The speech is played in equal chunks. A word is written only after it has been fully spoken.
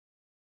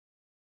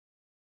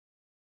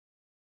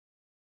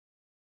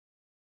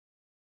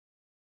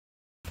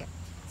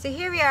So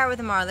here we are with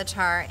the Marla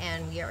Tar,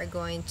 and we are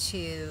going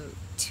to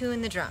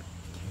tune the drum.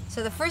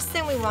 So the first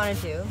thing we want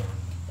to do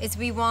is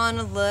we want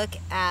to look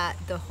at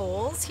the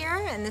holes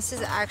here, and this is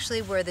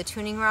actually where the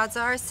tuning rods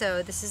are.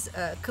 So this is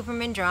a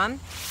Cooperman drum,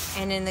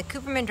 and in the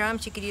Cooperman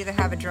drums you could either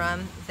have a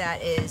drum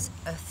that is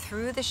a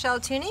through the shell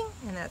tuning,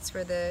 and that's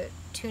where the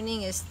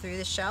tuning is through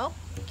the shell,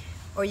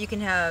 or you can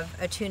have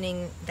a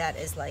tuning that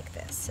is like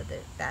this, so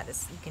that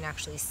is, you can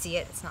actually see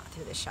it, it's not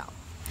through the shell.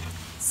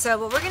 So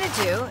what we're going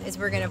to do is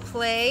we're going to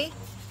play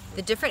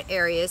the different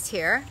areas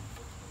here,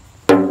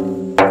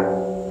 and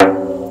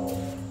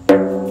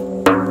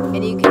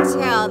you can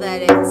tell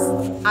that it's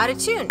out of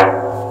tune,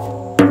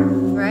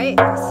 right?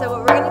 So what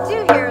we're going to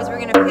do here is we're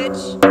going to pick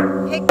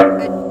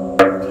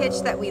a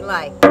pitch that we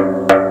like.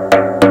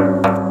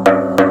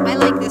 I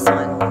like this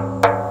one.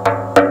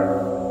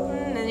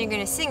 And then you're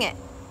going to sing it,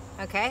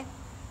 okay?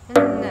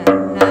 And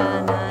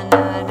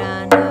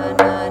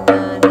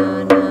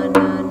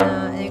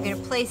you're going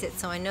to place it,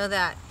 so I know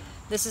that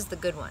this is the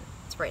good one.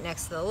 It's right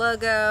next to the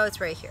logo, it's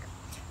right here.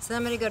 So then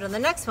I'm going to go to the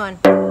next one.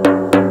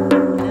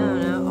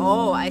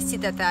 Oh, I see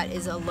that that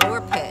is a lower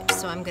pitch,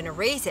 so I'm going to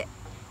raise it.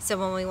 So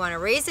when we want to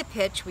raise a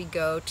pitch, we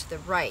go to the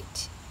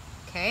right,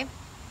 okay?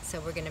 So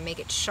we're going to make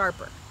it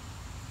sharper.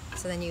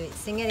 So then you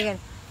sing it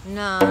again.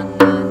 Na,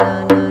 na,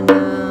 na, na, na,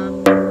 na,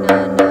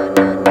 na,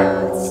 na,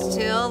 na. It's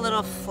still a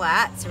little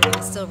flat, so we're going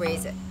to still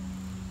raise it.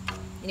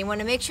 And you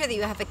want to make sure that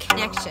you have a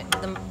connection.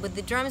 With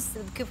the drums, the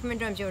Cooperman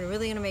drums, you're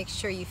really going to make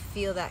sure you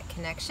feel that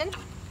connection.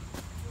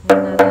 Na,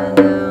 na,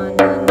 na,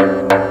 na,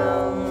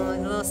 na,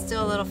 na.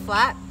 Still a little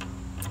flat.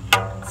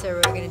 So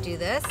we're going to do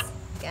this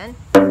again.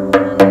 Na,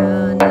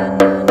 na, na,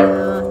 na,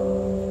 na.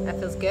 That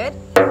feels good.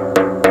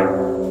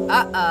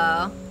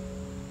 Uh-oh.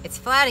 It's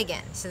flat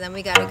again. So then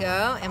we got to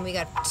go and we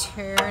got to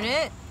turn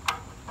it.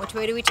 Which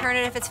way do we turn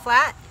it if it's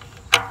flat?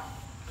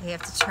 We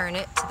have to turn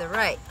it to the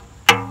right.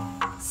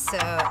 So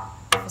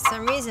for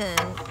some reason,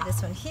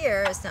 this one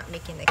here is not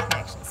making the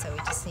connection. So we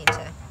just need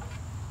to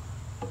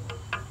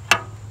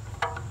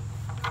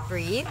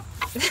breathe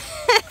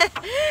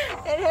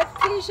and have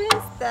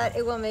patience that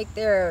it will make.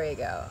 There we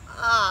go.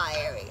 Ah,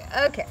 here we go.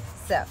 Okay,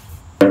 so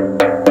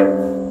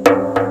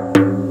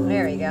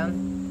there we go.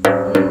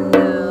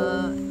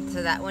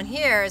 So that one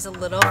here is a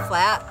little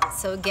flat.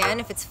 So again,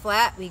 if it's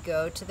flat, we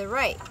go to the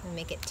right and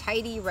make it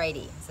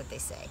tighty-righty, is what they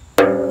say.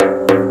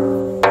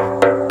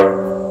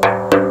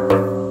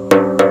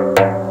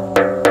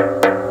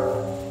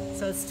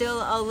 So it's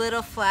still a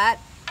little flat.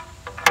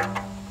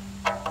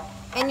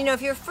 And you know,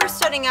 if you're first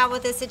starting out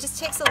with this, it just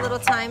takes a little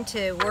time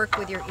to work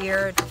with your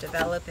ear to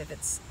develop if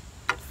it's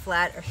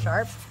flat or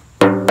sharp.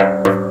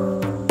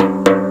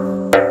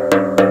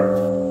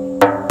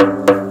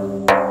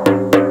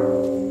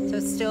 So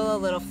it's still a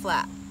little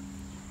flat.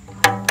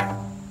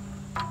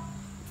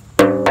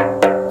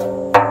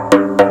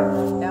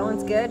 That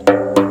one's good.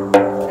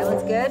 That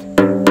one's good.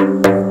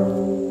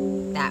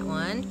 That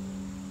one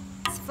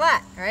is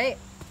flat, right?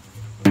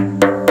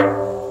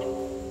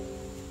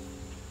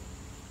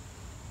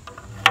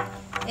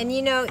 And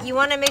you know, you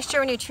want to make sure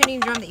when you're tuning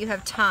your drum that you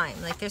have time.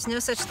 Like, there's no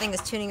such thing as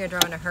tuning your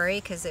drum in a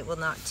hurry because it will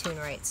not tune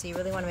right. So you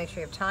really want to make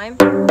sure you have time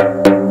to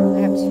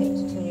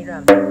tune your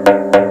drum.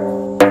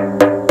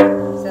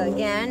 So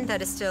again,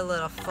 that is still a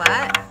little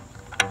flat.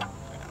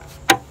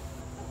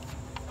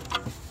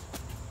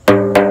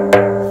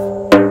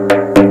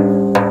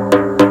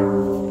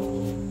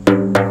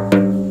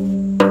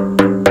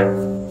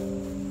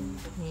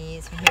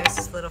 This one here is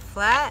just a little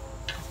flat.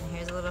 This one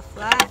here is a little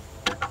flat.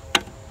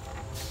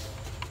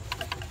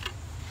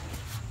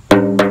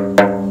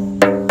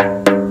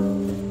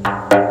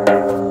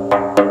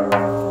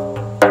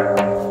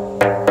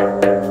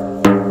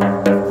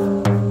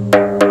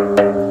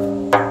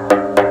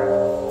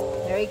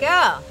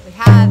 We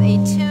have a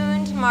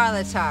tuned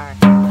Marla Tar.